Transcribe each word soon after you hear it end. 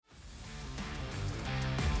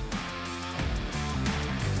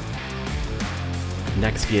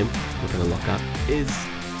next game we're going to look at is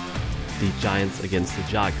the Giants against the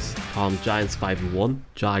Jags. Giants 5-1,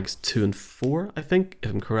 Jags 2-4, I think, if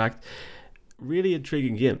I'm correct. Really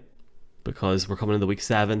intriguing game because we're coming into week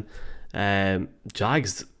 7.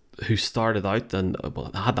 Jags, who started out and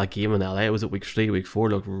had that game in LA, was it week 3, week 4,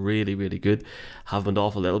 looked really, really good. Have been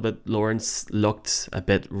off a little bit. Lawrence looked a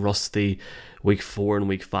bit rusty week 4 and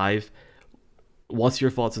week 5. What's your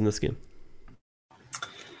thoughts on this game?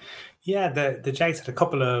 Yeah, the Jags had a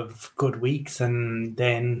couple of good weeks and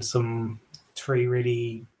then some 3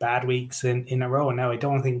 really bad weeks in a row. Now, I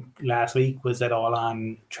don't think last week was at all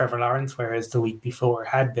on Trevor Lawrence, whereas the week before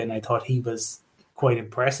had been. I thought he was quite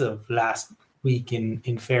impressive last week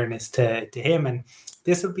in fairness to him. And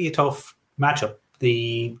this will be a tough matchup.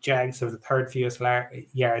 The Jags have the third fewest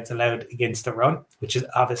yards allowed against the run, which is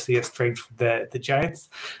obviously a strength for the Giants.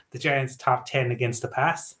 The Giants top 10 against the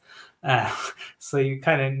pass. So you're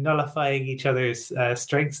kind of nullifying each other's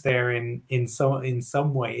strengths there in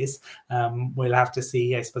some ways. We'll have to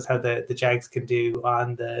see, I suppose, how the Jags can do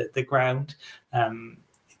on the ground.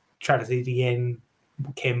 Travis Etienne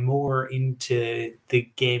came more into the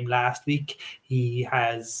game last week. He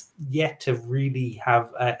has yet to really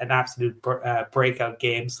have an absolute breakout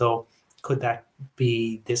game. So could that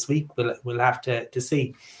be this week? We'll have to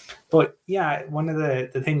see. But yeah, one of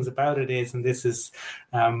the things about it is, and this is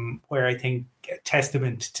where I think a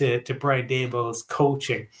testament to Brian Daboll's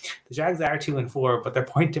coaching. The Jags are 2-4, but their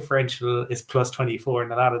point differential is plus 24,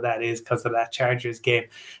 and a lot of that is because of that Chargers game.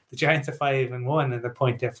 The Giants are 5-1, and their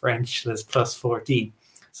point differential is plus 14.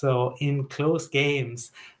 So in close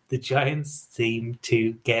games, the Giants seem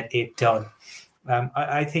to get it done.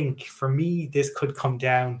 I think for me, this could come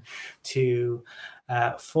down to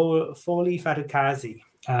Foley Fatukasi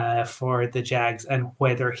for the Jags and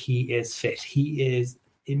whether he is fit. He is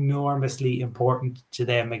enormously important to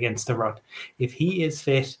them against the run. If he is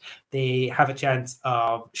fit, they have a chance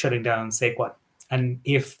of shutting down Saquon. And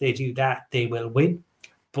if they do that, they will win.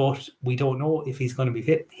 But we don't know if he's going to be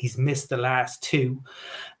fit. He's missed the last 2.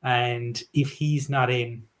 And if he's not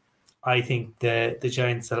in, I think the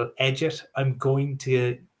Giants will edge it. I'm going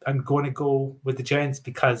to go with the Giants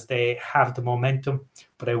because they have the momentum,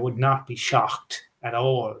 but I would not be shocked at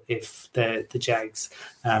all if the Jags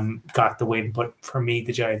got the win. But for me,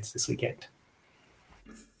 the Giants this weekend.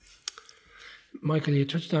 Michael, you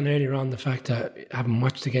touched on earlier on the fact that having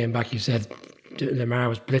watched the game back, you said Lamar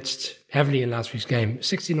was blitzed heavily in last week's game.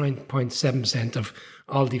 69.7% of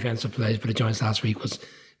all defensive plays by the Giants last week was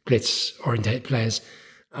blitz-oriented plays.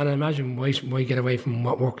 And I imagine why get away from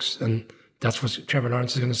what works? And that's what Trevor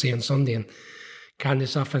Lawrence is going to see on Sunday. And can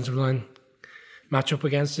this offensive line match up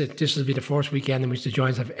against it? This will be the fourth weekend in which the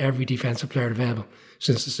Giants have every defensive player available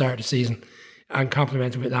since the start of the season. And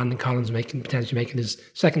complemented with Landon Collins potentially making his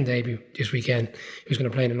second debut this weekend. He's going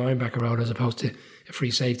to play in a linebacker role as opposed to a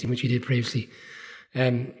free safety, which he did previously.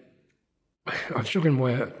 I'm struggling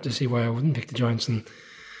to see why I wouldn't pick the Giants. And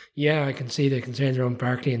yeah, I can see the concerns around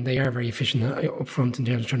Barkley, and they are very efficient up front in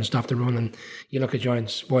terms of trying to stop the run. And you look at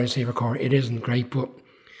Giants' wide receiver core, it isn't great, but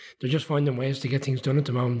they're just finding ways to get things done at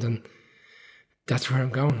the moment. And that's where I'm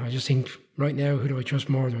going. I just think right now, who do I trust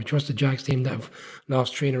more? Do I trust the Jags team that have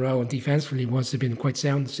lost 3 in a row? And defensively, once they've been quite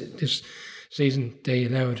sound this season, they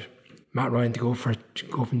allowed Matt Ryan to go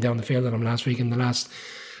up and down the field at them last week. In the last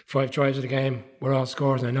 5 drives of the game were all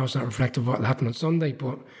scores. And I know it's not reflective of what will happen on Sunday,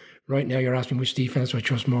 but right now you're asking which defence do I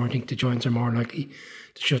trust more. I think the Giants are more likely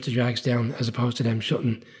to shut the Jags down as opposed to them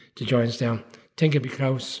shutting the Giants down. Think it'll be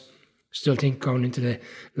close. Still think going into the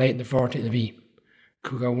late in the fourth,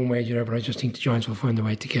 could go one way or the other, but I just think the Giants will find a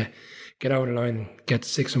way to get over the line and get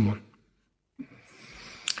to 6-1. Do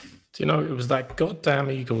you know, it was that goddamn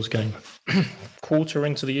Eagles game. Quarter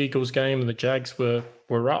into the Eagles game and the Jags were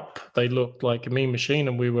up. They looked like a mean machine,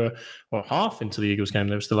 and we were, half into the Eagles game,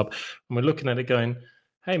 they were still up. And we're looking at it going,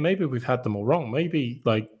 hey, maybe we've had them all wrong. Maybe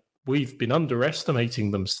we've been underestimating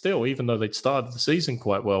them still, even though they'd started the season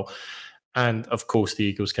quite well. And of course, the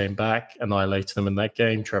Eagles came back, annihilated them in that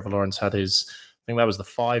game. Trevor Lawrence had his, I think that was the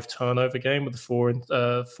 5 turnover game with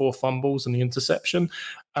the 4 fumbles and the interception.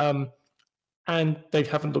 And they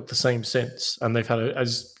haven't looked the same since. And they've had,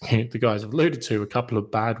 as the guys have alluded to, a couple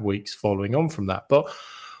of bad weeks following on from that. But,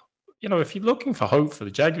 if you're looking for hope for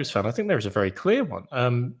the Jaguars fan, I think there is a very clear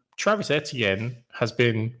one. Travis Etienne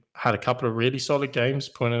had a couple of really solid games,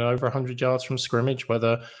 putting over 100 yards from scrimmage,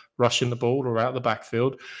 whether rushing the ball or out the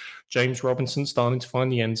backfield. James Robinson starting to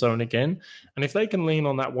find the end zone again. And if they can lean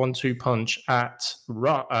on that 1-2 punch at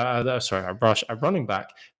running back,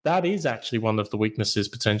 that is actually one of the weaknesses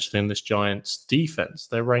potentially in this Giants defense.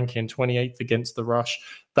 They're ranking 28th against the rush.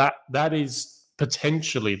 That is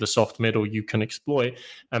potentially the soft middle you can exploit,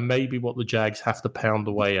 and maybe what the Jags have to pound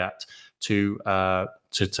away at to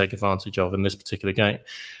take advantage of in this particular game.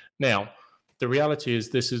 Now, the reality is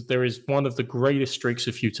there is one of the greatest streaks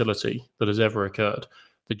of futility that has ever occurred.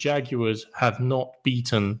 The Jaguars have not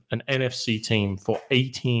beaten an NFC team for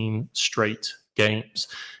 18 straight games.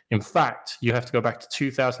 In fact, you have to go back to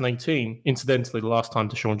 2018, incidentally, the last time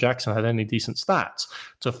Deshaun Jackson had any decent stats,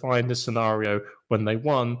 to find a scenario when they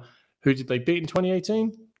won. Who did they beat in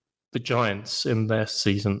 2018? The Giants in their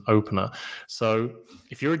season opener. So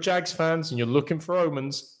if you're a Jags fan and you're looking for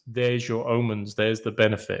omens, there's your omens. There's the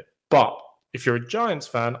benefit. But if you're a Giants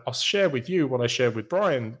fan, I'll share with you what I shared with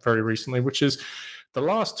Brian very recently, which is the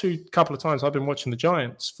last couple of times I've been watching the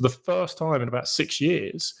Giants, for the first time in about 6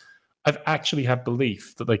 years, I've actually had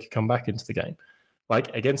belief that they could come back into the game.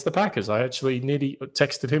 Like against the Packers, I actually nearly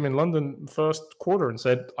texted him in London first quarter and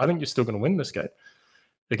said, I think you're still going to win this game.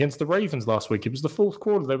 Against the Ravens last week, it was the fourth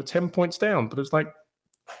quarter. They were 10 points down, but it's like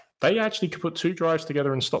they actually could put 2 drives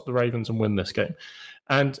together and stop the Ravens and win this game.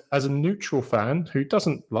 And as a neutral fan who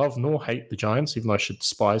doesn't love nor hate the Giants, even though I should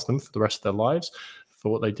despise them for the rest of their lives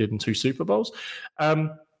for what they did in 2 Super Bowls,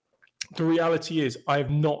 the reality is I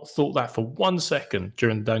have not thought that for 1 second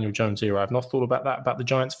during the Daniel Jones era. I've not thought about that about the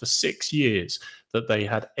Giants for 6 years, that they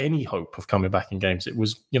had any hope of coming back in games. It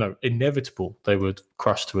was, inevitable they would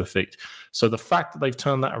crush to a feat. So the fact that they've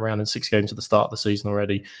turned that around in 6 games at the start of the season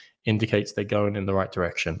already indicates they're going in the right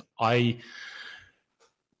direction. I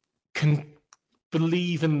can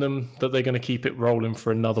believe in them that they're going to keep it rolling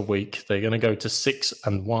for another week. They're going to go to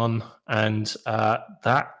 6-1, and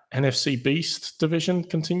that NFC Beast division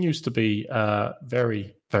continues to be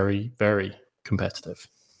very, very, very competitive.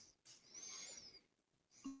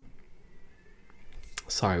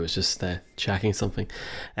 Sorry, I was just checking something.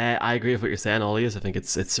 I agree with what you're saying, Ollie. I think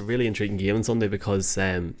it's a really intriguing game on Sunday because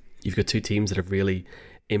you've got 2 teams that have really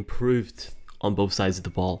improved on both sides of the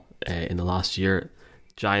ball in the last year.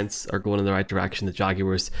 Giants are going in the right direction. The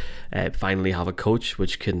Jaguars finally have a coach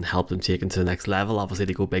which can help them take them to the next level. Obviously,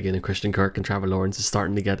 they go big in, and Christian Kirk and Trevor Lawrence is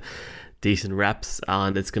starting to get decent reps,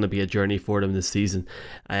 and it's going to be a journey for them this season.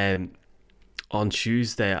 On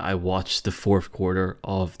Tuesday, I watched the 4th quarter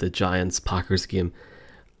of the Giants-Packers game,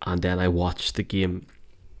 and then I watched the game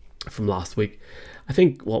from last week. I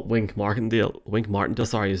think what Wink Martindale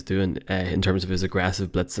is doing in terms of his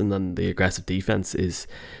aggressive blitzing and the aggressive defense is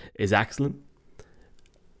excellent.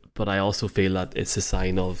 But I also feel that it's a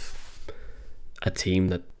sign of a team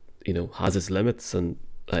that has its limits, and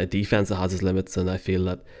a defense that has its limits. And I feel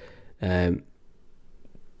that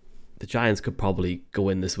the Giants could probably go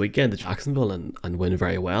in this weekend to Jacksonville and win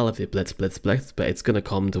very well if they blitz. But it's going to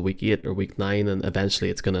come to week 8 or week 9, and eventually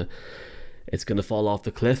it's going to fall off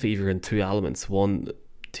the cliff, either in 2 elements. One,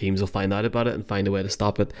 teams will find out about it and find a way to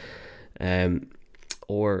stop it,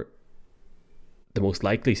 or the most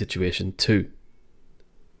likely situation, 2,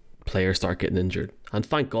 players start getting injured. And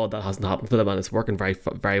thank God that hasn't happened for them, and it's working very,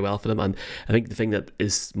 very well for them. And I think the thing that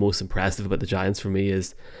is most impressive about the Giants for me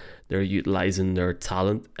is they're utilising their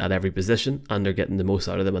talent at every position, and they're getting the most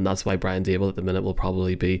out of them, and that's why Brian Daboll at the minute will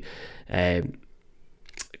probably be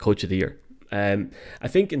Coach of the Year. I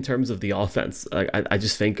think in terms of the offense, I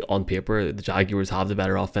just think on paper the Jaguars have the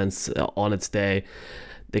better offense on its day.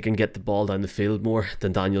 They can get the ball down the field more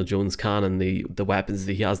than Daniel Jones can, and the weapons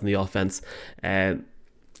that he has in the offense.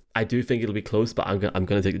 I do think it'll be close, but I'm going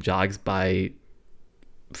to take the Jags by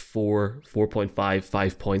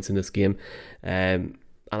 4.5 points in this game. And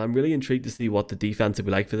I'm really intrigued to see what the defense will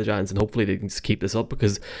be like for the Giants, and hopefully they can just keep this up,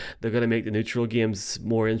 because they're going to make the neutral games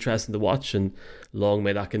more interesting to watch, and long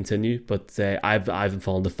may that continue. But I've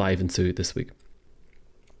fallen to 5-2 this week.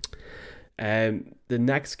 The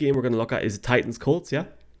next game we're going to look at is Titans-Colts, yeah?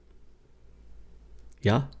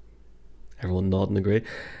 Yeah? Everyone nod and agree.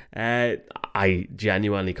 I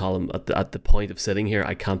genuinely, Colin, at the point of sitting here,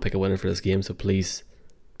 I can't pick a winner for this game, so please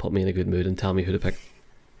put me in a good mood and tell me who to pick.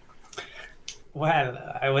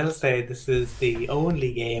 Well, I will say this is the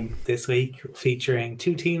only game this week featuring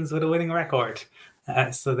 2 teams with a winning record.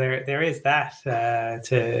 So there is that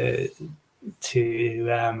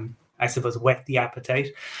to I suppose whet the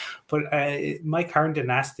appetite. But Mike Herndon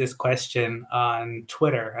asked this question on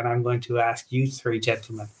Twitter, and I'm going to ask you 3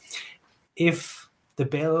 gentlemen. If the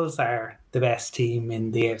Bills are the best team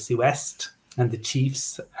in the AFC West and the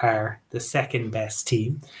Chiefs are the second best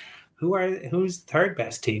team, who's the third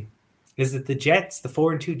best team? Is it the Jets, the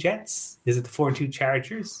 4-2 Jets? Is it the 4-2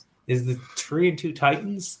 Chargers? Is it the 3-2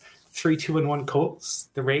 Titans? 3-2-1 Colts?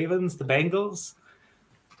 The Ravens? The Bengals?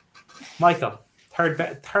 Michael,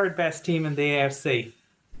 third best team in the AFC.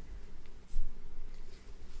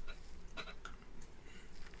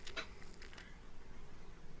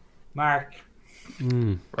 Mark,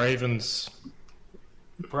 Ravens.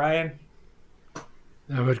 Brian.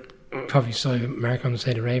 I would probably say Mark on to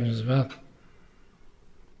say the Ravens as well.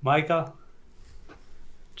 Michael.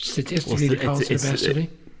 Statistically, the Colts are the best, are they?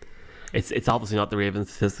 It's obviously not the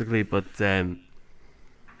Ravens statistically, but on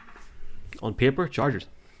paper, Chargers.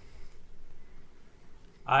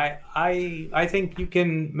 I think you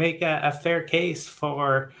can make a fair case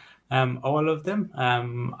for all of them.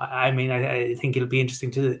 I mean, I think it'll be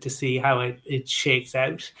interesting to see how it shakes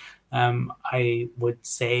out. I would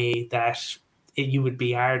say that you would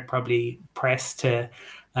be hard probably pressed to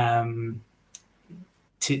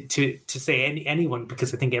say anyone,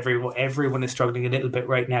 because I think everyone is struggling a little bit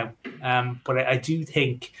right now. But I do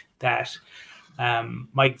think that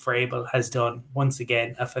Mike Vrabel has done once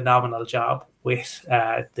again a phenomenal job with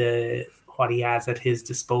what he has at his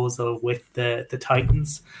disposal with the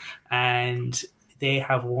Titans, and they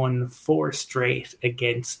have won 4 straight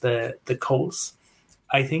against the Colts.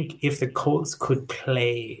 I think if the Colts could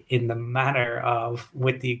play in the manner of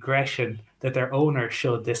with the aggression that their owner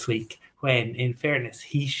showed this week, when in fairness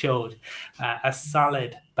he showed a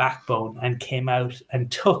solid backbone and came out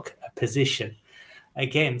and took a position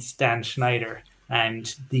against Dan Schneider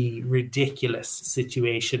and the ridiculous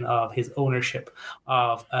situation of his ownership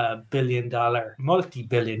of a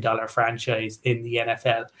multi-billion dollar franchise in the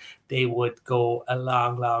NFL, they would go a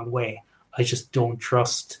long, long way. I just don't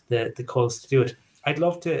trust the Colts to do it. I'd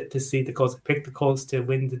love to see the Colts, pick the Colts to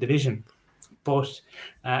win the division. But,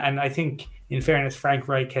 and I think in fairness, Frank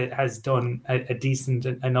Reich has done a decent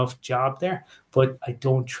enough job there, but I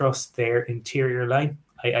don't trust their interior line.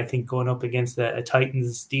 I think going up against a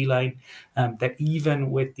Titans D-line that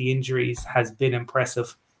even with the injuries has been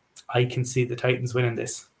impressive. I can see the Titans winning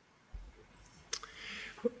this.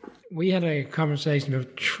 We had a conversation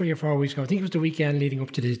about 3 or 4 weeks ago. I think it was the weekend leading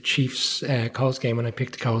up to the Chiefs Colts game when I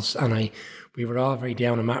picked the Colts, and we were all very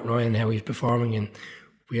down on Matt Ryan and how he's performing, and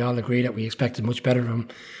we all agree that we expected much better from him.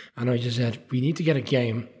 And I just said, we need to get a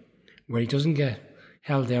game where he doesn't get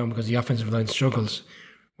held down because the offensive line struggles,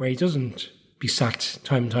 where he doesn't be sacked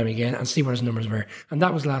time and time again, and see what his numbers were. And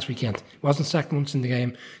that was last weekend. Wasn't sacked once in the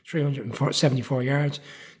game, 374 yards,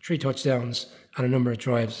 3 touchdowns, and a number of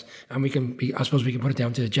drives. And I suppose we can put it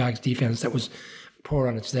down to the Jags defense that was poor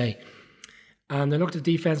on its day. And I looked at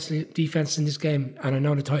defense in this game, and I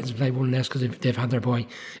know the Titans play one less because they've had their boy.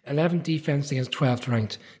 11 defense against 12th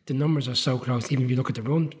ranked. The numbers are so close. Even if you look at the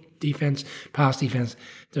run defense, pass defense,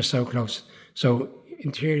 they're so close. So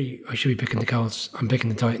in theory, I should be picking the Colts. I'm picking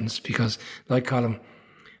the Titans because, like Colin,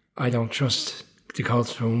 I don't trust the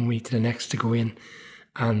Colts from one week to the next to go in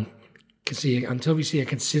and can see until we see a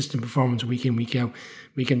consistent performance week in, week out.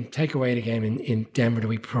 We can take away the game in Denver the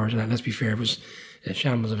week prior to that. Let's be fair, it was a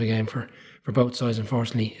shambles of a game for both sides,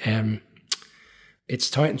 unfortunately. It's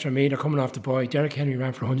Titans for me. They're coming off the bye. Derrick Henry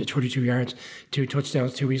ran for 132 yards, 2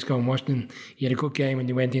 touchdowns 2 weeks ago in Washington. He had a good game when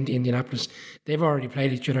they went into Indianapolis. They've already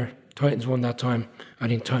played each other. Titans won that time. I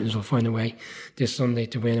think Titans will find a way this Sunday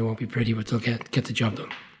to win. It won't be pretty, but they'll get the job done.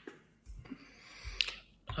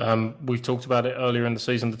 We've talked about it earlier in the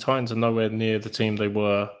season. The Titans are nowhere near the team they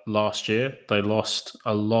were last year. They lost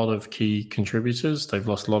a lot of key contributors. They've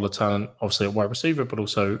lost a lot of talent, obviously at wide receiver, but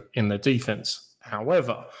also in their defense.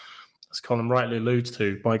 However, as Colin rightly alludes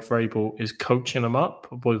to, Mike Vrabel is coaching them up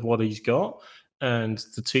with what he's got. And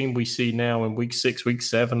the team we see now in week 6, week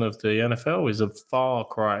 7 of the NFL is a far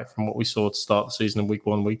cry from what we saw to start the season in week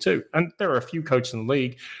 1, week 2. And there are a few coaches in the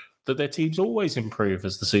league that their teams always improve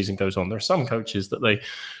as the season goes on. There are some coaches that they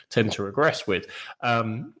tend to regress with.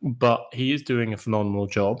 But he is doing a phenomenal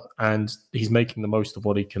job and he's making the most of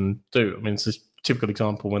what he can do. I mean, it's a typical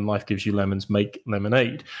example when life gives you lemons, make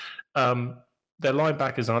lemonade. Their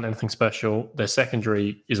linebackers aren't anything special. Their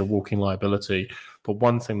secondary is a walking liability. But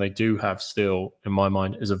one thing they do have still, in my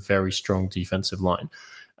mind, is a very strong defensive line.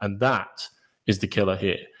 And that is the killer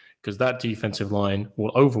here, because that defensive line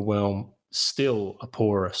will overwhelm still a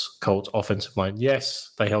porous Colts offensive line.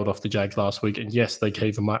 Yes, they held off the Jags last week, and yes, they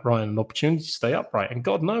gave Matt Ryan an opportunity to stay upright, and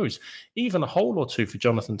God knows, even a hole or two for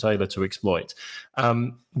Jonathan Taylor to exploit.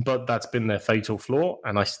 But that's been their fatal flaw,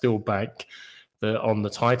 and I still back on the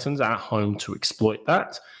Titans at home to exploit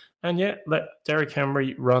that. And yet, let Derrick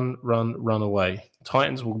Henry run away.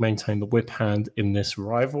 Titans will maintain the whip hand in this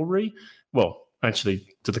rivalry. Well, actually,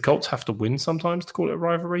 do the Colts have to win sometimes to call it a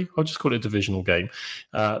rivalry? I'll just call it a divisional game.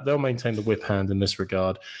 They'll maintain the whip hand in this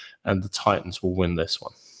regard, and the Titans will win this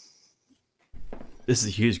one. This is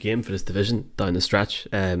a huge game for this division down the stretch,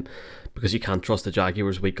 because you can't trust the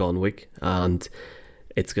Jaguars week on week, and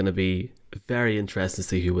it's going to be very interesting to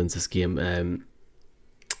see who wins this game.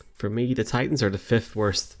 For me, the Titans are the 5th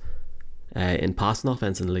worst in passing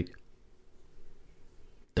offense in the league.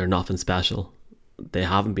 they're nothing special. They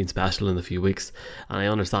haven't been special in a few weeks, and I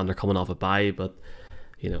understand they're coming off a bye, but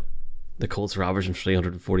the Colts are averaging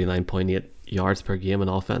 349.8 yards per game in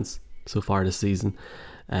offense so far this season,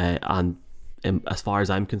 and as far as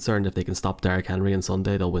I'm concerned, if they can stop Derrick Henry on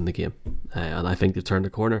Sunday, they'll win the game, and I think they've turned the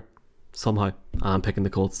corner somehow, and I'm picking the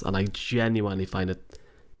Colts, and I genuinely find it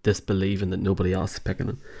disbelieving that nobody else is picking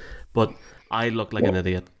them, but I look like an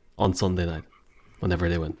idiot on Sunday night whenever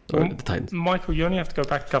they win, or the Titans. Michael, you only have to go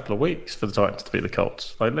back a couple of weeks for the Titans to beat the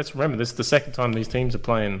Colts. Like, let's remember, this is the second time these teams are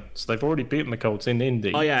playing, so they've already beaten the Colts in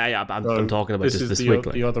Indy. Oh yeah, I'm talking about this week.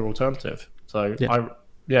 The other alternative. So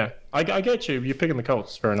I get you. You're picking the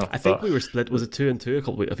Colts, fair enough. I think we were split. Was it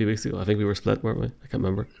 2-2 a few weeks ago? I think we were split, weren't we? I can't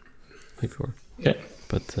remember. I think we were. Yeah,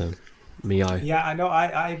 but meow. Yeah, I know.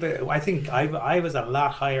 I think I was a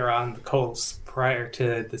lot higher on the Colts prior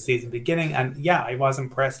to the season beginning, and yeah, I was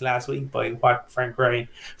impressed last week by what Frank Reich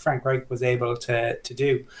was able to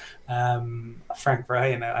do. Frank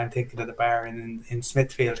Ryan, I'm thinking of the bar in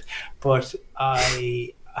Smithfield, but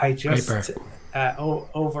I just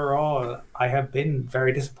overall I have been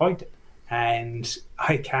very disappointed, and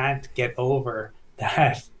I can't get over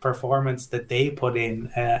that performance that they put in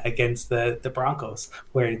against the Broncos,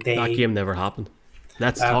 where that game never happened.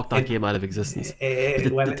 Let's talk that game out of existence.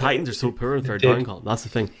 The Titans are so poor in third down call. That's the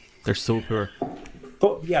thing. They're so poor.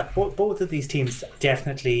 But yeah, both of these teams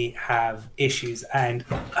definitely have issues, and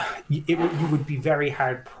you would be very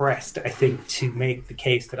hard pressed, I think, to make the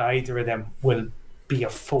case that either of them will be a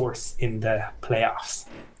force in the playoffs.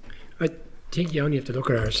 I think you only have to look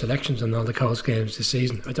at our selections on all the Colts games this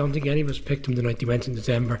season. I don't think any of us picked them the night they went in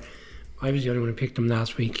December. I was the only one who picked them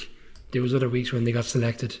last week. There was other weeks when they got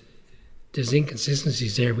selected. There's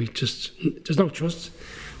inconsistencies there. There's no trust.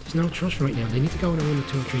 There's no trust right now. They need to go and win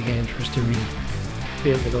 2 or 3 games for us to really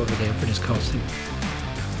be able to go over there for this Colts team.